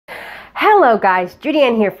Hello guys,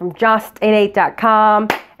 Judy-Ann here from Just8Ate.com,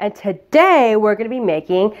 and today we're going to be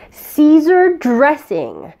making Caesar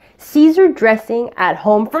dressing. Caesar dressing at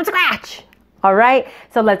home from scratch. Alright,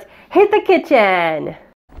 so let's hit the kitchen.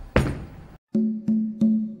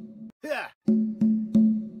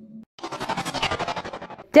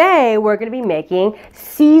 Today we're going to be making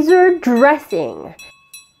Caesar dressing.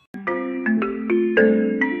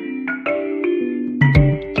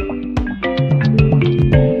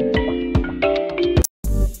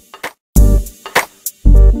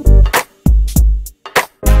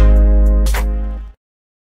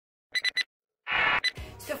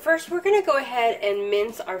 So first we're going to go ahead and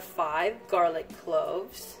mince our 5 garlic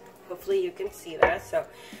cloves. Hopefully you can see that. So,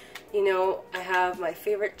 you know, I have my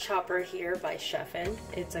favorite chopper here by Chefin.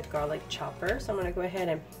 It's a garlic chopper. So I'm going to go ahead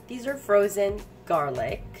and, these are frozen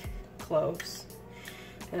garlic cloves.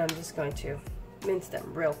 And I'm just going to mince them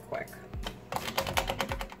real quick.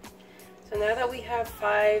 So now that we have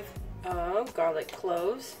 5 garlic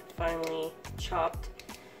cloves finally chopped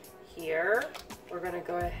here, we're going to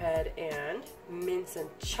go ahead and mince and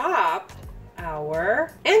chop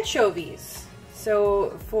our anchovies.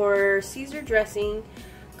 So for Caesar dressing,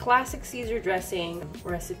 classic Caesar dressing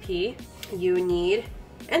recipe, you need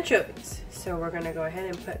anchovies. So we're going to go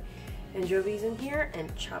ahead and put anchovies in here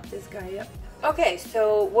and chop this guy up. Okay,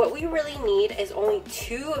 so what we really need is only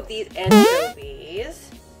 2 of these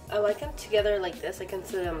anchovies. I like them together like this. I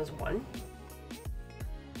consider them as one.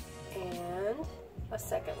 And a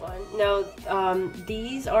second one. Now,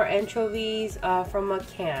 these are anchovies from a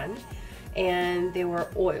can, and they were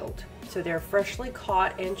oiled. So they're freshly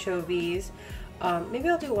caught anchovies. Maybe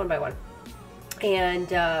I'll do one by one. And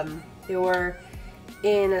they were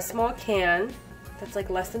in a small can that's like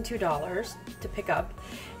less than $2 to pick up,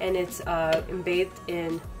 and it's bathed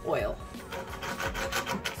in oil.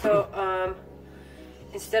 So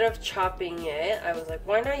instead of chopping it, I was like,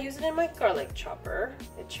 why not use it in my garlic chopper?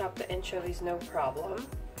 It chopped the anchovies no problem.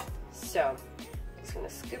 So I'm just gonna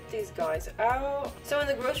scoop these guys out. So in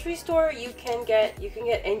the grocery store, you can get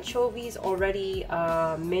anchovies already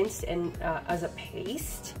minced and as a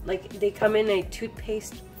paste. Like, they come in a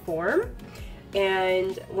toothpaste form.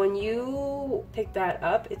 And when you pick that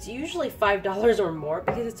up, it's usually $5 or more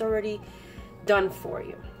because it's already done for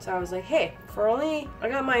you. So I was like, hey, I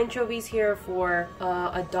got my anchovies here for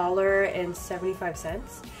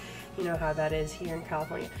 $1.75. You know how that is here in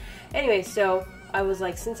California. Anyway, so I was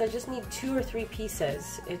like, since I just need 2 or 3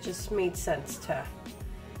 pieces, it just made sense to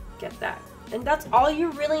get that. And that's all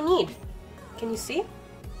you really need. Can you see?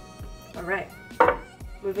 All right.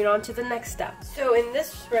 Moving on to the next step. So in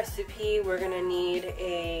this recipe, we're gonna need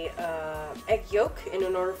a egg yolk, and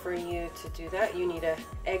in order for you to do that, you need an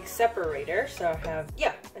egg separator. So I have,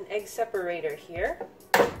 an egg separator here,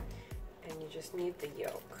 and you just need the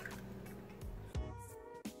yolk.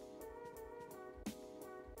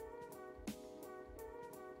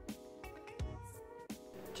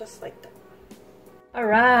 Just like that. All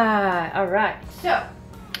right. So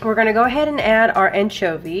we're gonna go ahead and add our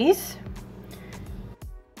anchovies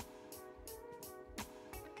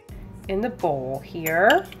in the bowl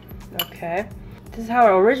here. Okay, this is how it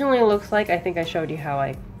originally looks like. I think I showed you how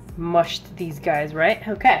I mushed these guys, right?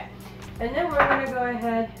 Okay, and then we're gonna go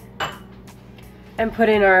ahead and put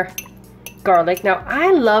in our garlic. Now,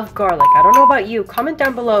 I love garlic. I don't know about you. Comment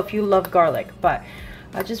down below if you love garlic, but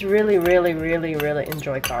I just really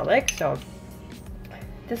enjoy garlic. So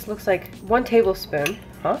this looks like 1 tablespoon,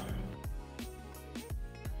 huh?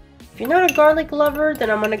 If you're not a garlic lover, then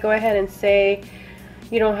I'm gonna go ahead and say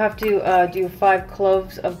you don't have to do 5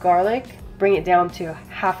 cloves of garlic. Bring it down to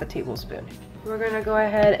 ½ tablespoon. We're gonna go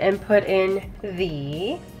ahead and put in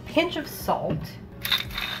the pinch of salt.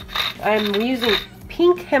 I'm using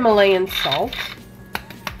pink Himalayan salt.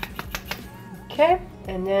 Okay,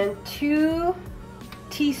 and then 2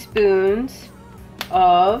 teaspoons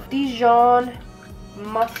of Dijon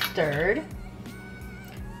mustard.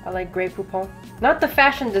 I like Grey Poupon. Not the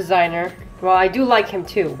fashion designer. Well, I do like him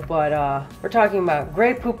too, but we're talking about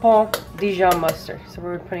Grey Poupon Dijon mustard. So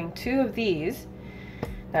we're putting 2 of these.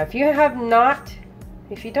 Now, if you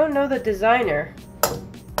don't know the designer,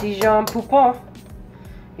 Dijon Poupon,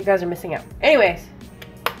 you guys are missing out. Anyways,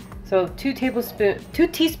 so 2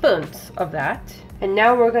 teaspoons of that. And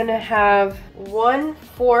now we're gonna have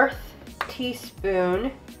 1/4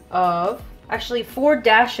 teaspoon of, actually 4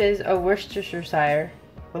 dashes of Worcestershire.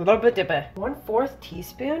 1/4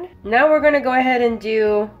 teaspoon. Now we're gonna go ahead and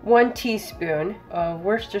do 1 teaspoon of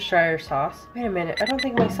Worcestershire sauce. Wait a minute, I don't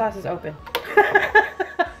think my sauce is open.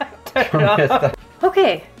 Turn it off.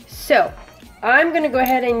 Okay, so I'm gonna go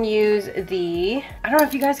ahead and use the, I don't know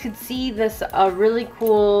if you guys could see this really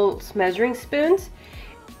cool measuring spoons.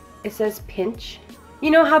 It says pinch.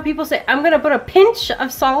 You know how people say, I'm gonna put a pinch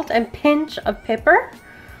of salt and pinch of pepper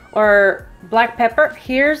or black pepper?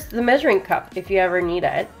 Here's the measuring cup if you ever need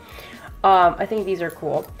it. I think these are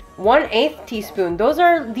cool. 1/8 teaspoon.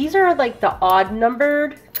 These are like the odd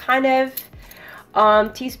numbered kind of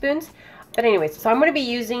teaspoons. But anyways, so I'm going to be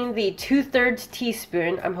using the 2/3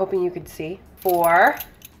 teaspoon, I'm hoping you could see, for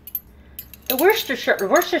the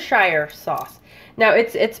Worcestershire sauce. Now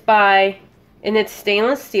it's by, and it's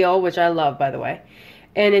stainless steel, which I love, by the way.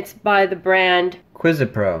 And it's by the brand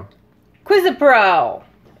Quizipro. Quizipro.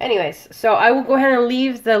 Anyways, so I will go ahead and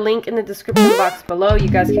leave the link in the description box below. You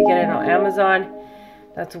guys can get it on Amazon.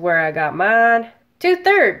 That's where I got mine.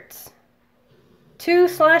 2/3.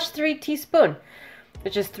 2/3 teaspoon,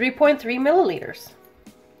 which is 3.3 milliliters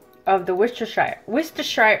of the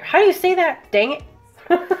Worcestershire, how do you say that? Dang it.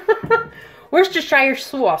 Worcestershire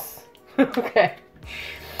sauce. Okay.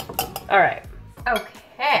 Alright.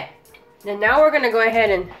 Okay. And now we're going to go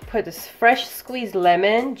ahead and put this fresh squeezed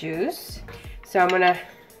lemon juice. So I'm going to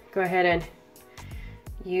go ahead and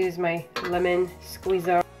use my lemon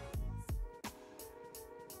squeezer.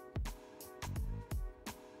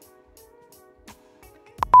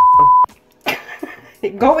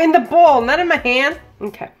 Go in the bowl, not in my hand.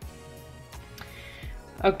 Okay.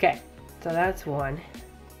 Okay, so that's one.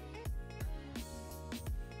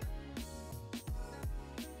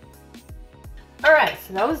 Alright,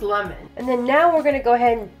 so that was lemon. And then now we're going to go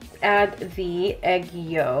ahead and add the egg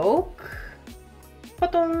yolk.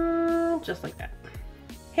 Just like that.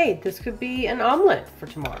 Hey, this could be an omelet for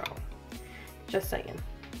tomorrow. Just saying.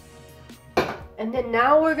 And then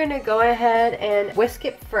now we're going to go ahead and whisk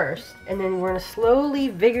it first. And then we're going to slowly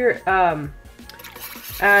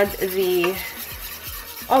add the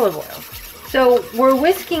olive oil. So we're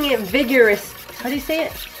whisking it vigorous. How do you say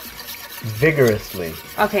it? Vigorously.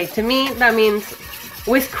 Okay, to me that means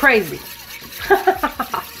whisk crazy.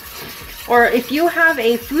 Or if you have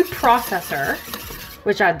a food processor,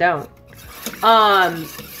 which I don't,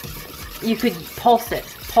 you could pulse it.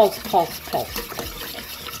 Pulse.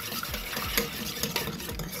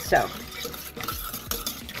 So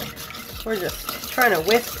we're just trying to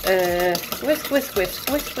whisk.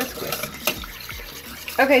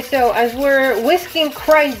 Okay, so as we're whisking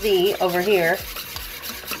crazy over here,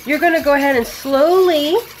 you're gonna go ahead and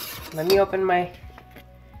slowly, let me open my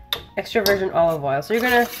extra virgin olive oil. So you're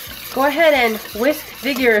gonna go ahead and whisk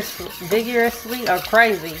vigorously or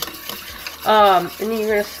crazy. And then you're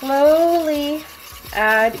gonna slowly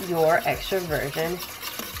add your extra virgin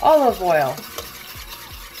olive oil.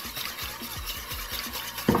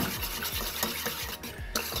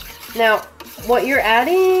 Now, what you're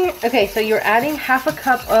adding, okay, so you're adding half a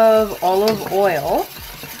cup of olive oil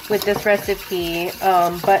with this recipe,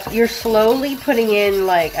 but you're slowly putting in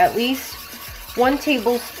like at least 1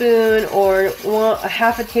 tablespoon or a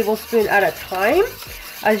half a tablespoon at a time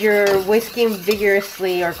as you're whisking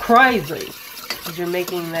vigorously or crazy as you're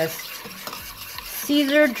making this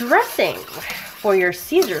Caesar dressing for your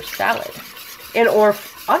Caesar salad and or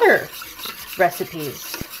other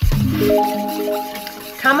recipes.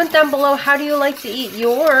 Comment down below, how do you like to eat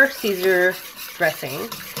your Caesar dressing?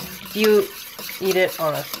 Do you eat it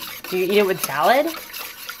do you eat it with salad?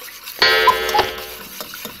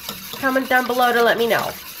 Comment down below to let me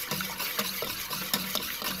know.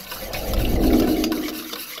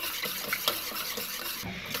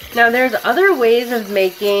 Now there's other ways of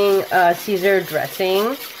making Caesar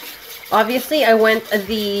dressing. Obviously I went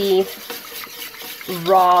the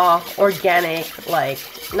raw, organic, like,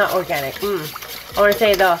 not organic, I want to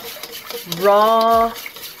say the raw,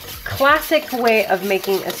 classic way of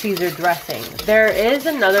making a Caesar dressing. There is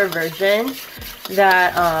another version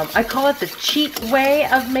that I call it the cheat way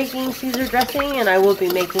of making Caesar dressing, and I will be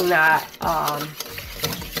making that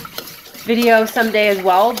video someday as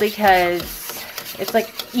well because it's like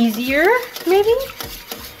easier maybe.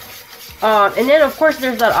 And then of course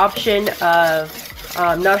there's that option of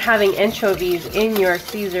not having anchovies in your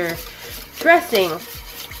Caesar dressing.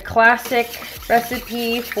 Classic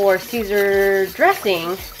recipe for Caesar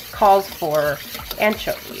dressing calls for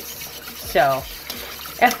anchovies. So,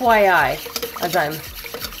 FYI, as I'm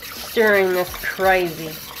stirring this crazy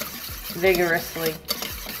vigorously.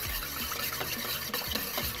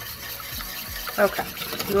 Okay,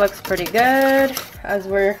 it looks pretty good. As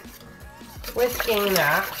we're whisking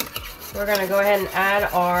that, we're gonna go ahead and add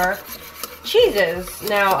our cheeses.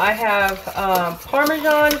 Now I have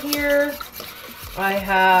Parmesan here. I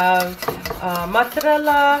have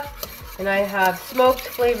mozzarella, and I have smoked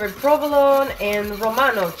flavored provolone and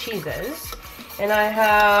Romano cheeses. And I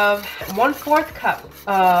have 1/4 cup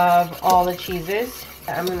of all the cheeses.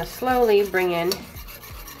 I'm gonna slowly bring in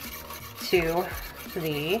to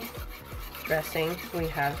the dressing we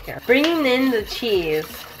have here. Bringing in the cheese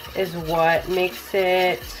is what makes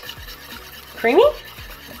it creamy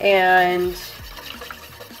and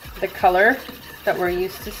the color that we're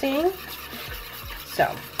used to seeing.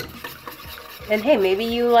 So, and hey, maybe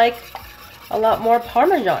you like a lot more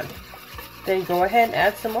Parmesan, then go ahead and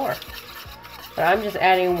add some more. But I'm just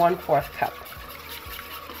adding 1/4 cup.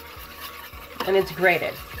 And it's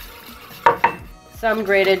grated. Some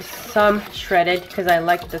grated, some shredded, because I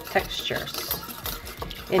like the textures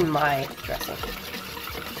in my dressing.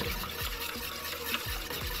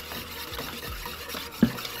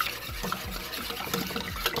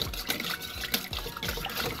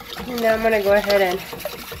 And now I'm going to go ahead and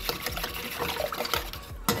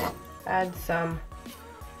add some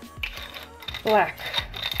black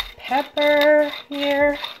pepper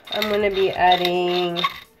here. I'm going to be adding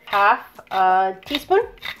 1/2 teaspoon.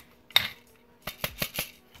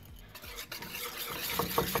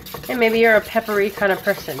 And maybe you're a peppery kind of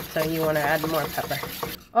person, so you want to add more pepper.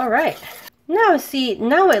 All right. Now see,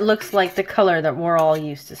 now it looks like the color that we're all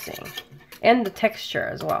used to seeing. And the texture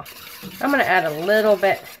as well. I'm going to add a little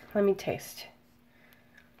bit. Let me taste.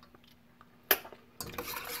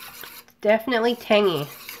 Definitely tangy.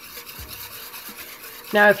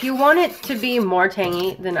 Now, if you want it to be more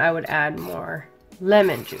tangy, then I would add more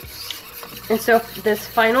lemon juice. And so this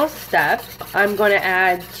final step, I'm going to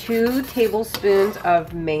add 2 tablespoons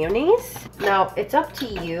of mayonnaise. Now, it's up to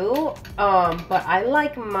you, but I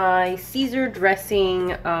like my Caesar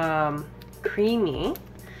dressing creamy.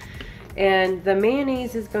 And the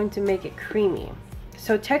mayonnaise is going to make it creamy.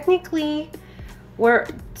 So technically,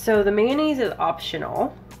 so the mayonnaise is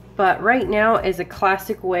optional, but right now is a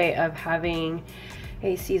classic way of having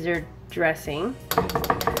a Caesar dressing.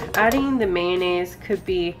 Adding the mayonnaise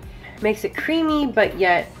makes it creamy, but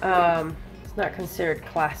yet it's not considered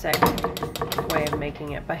classic way of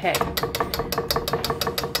making it. But hey,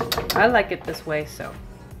 I like it this way, so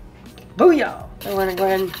booyah! I want to go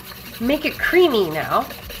ahead and make it creamy now.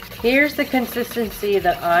 Here's the consistency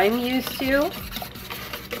that I'm used to.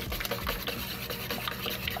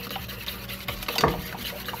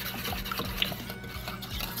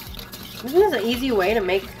 Isn't this an easy way to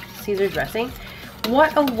make Caesar dressing?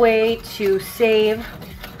 What a way to save.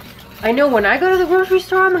 I know when I go to the grocery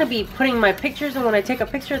store, I'm going to be putting my pictures, and when I take a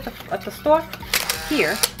picture at the store,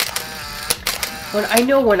 here.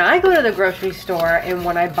 When I go to the grocery store and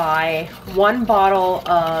when I buy 1 bottle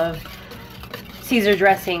of Caesar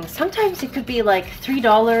dressing, sometimes it could be like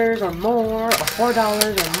 $3 or more, or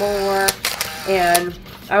 $4 or more. And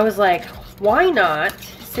I was like, why not?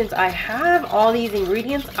 Since I have all these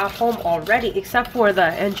ingredients at home already, except for the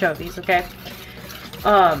anchovies, okay?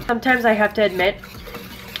 Sometimes I have to admit,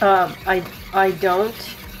 I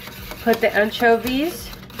don't put the anchovies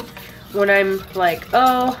when I'm like,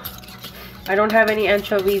 oh, I don't have any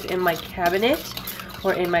anchovies in my cabinet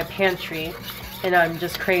or in my pantry, and I'm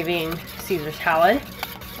just craving Caesar salad.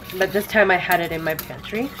 But this time I had it in my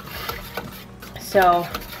pantry. So,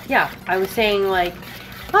 yeah, I was saying like,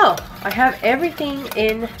 oh, I have everything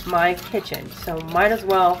in my kitchen, so might as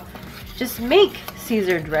well just make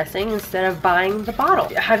Caesar dressing instead of buying the bottle.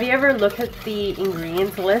 Have you ever looked at the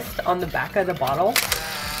ingredients list on the back of the bottle?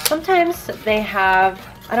 Sometimes they have,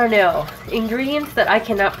 I don't know, ingredients that I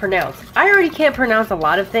cannot pronounce. I already can't pronounce a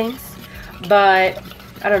lot of things, but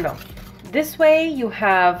I don't know. This way you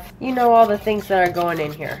have, you know, all the things that are going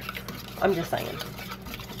in here. I'm just saying.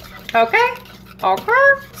 Okay?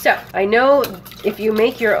 Okay. So, I know if you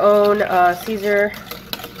make your own Caesar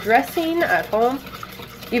dressing at home,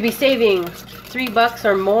 you'd be saving $3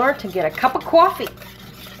 or more to get a cup of coffee.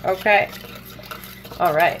 Okay?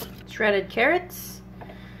 Alright. Shredded carrots.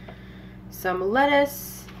 Some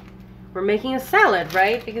lettuce. We're making a salad,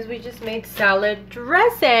 right? Because we just made salad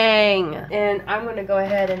dressing. And I'm going to go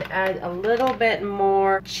ahead and add a little bit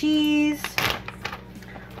more cheese.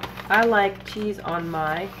 I like cheese on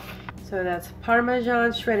my. So that's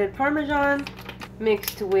Parmesan, shredded Parmesan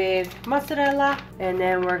mixed with mozzarella. And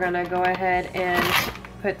then we're going to go ahead and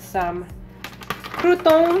put some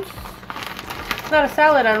croutons. It's not a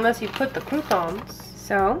salad unless you put the croutons.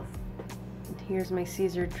 So here's my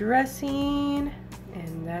Caesar dressing.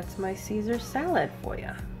 And that's my Caesar salad for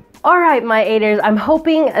you. Alright, my Aters, I'm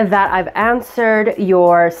hoping that I've answered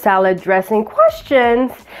your salad dressing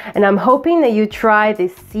questions. And I'm hoping that you try the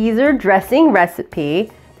Caesar dressing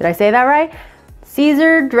recipe. Did I say that right?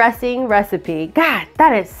 Caesar dressing recipe. God,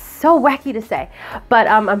 that is so wacky to say. But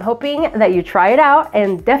I'm hoping that you try it out,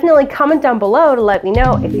 and definitely comment down below to let me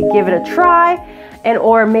know if you give it a try, and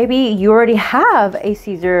or maybe you already have a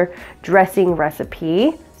Caesar dressing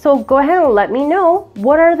recipe. So go ahead and let me know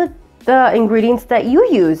what are the ingredients that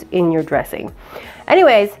you use in your dressing.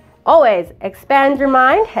 Anyways, always expand your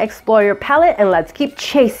mind, explore your palate, and let's keep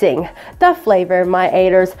chasing the flavor, my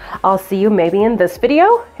aters. I'll see you maybe in this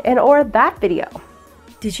video and or that video.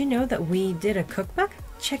 Did you know that we did a cookbook?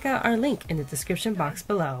 Check out our link in the description box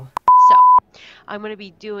below. So, I'm going to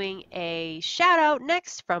be doing a shout out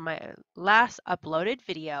next from my last uploaded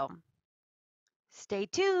video. Stay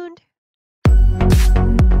tuned.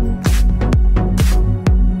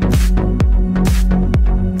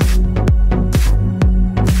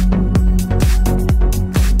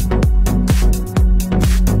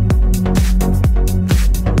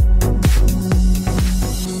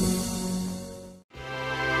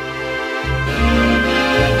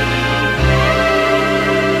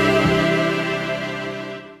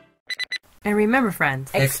 And remember, friends,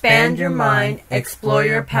 expand your mind, explore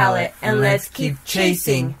your palate, and let's keep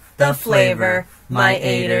chasing the flavor, my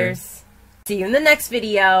aters. See you in the next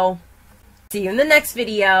video. See you in the next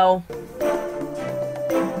video.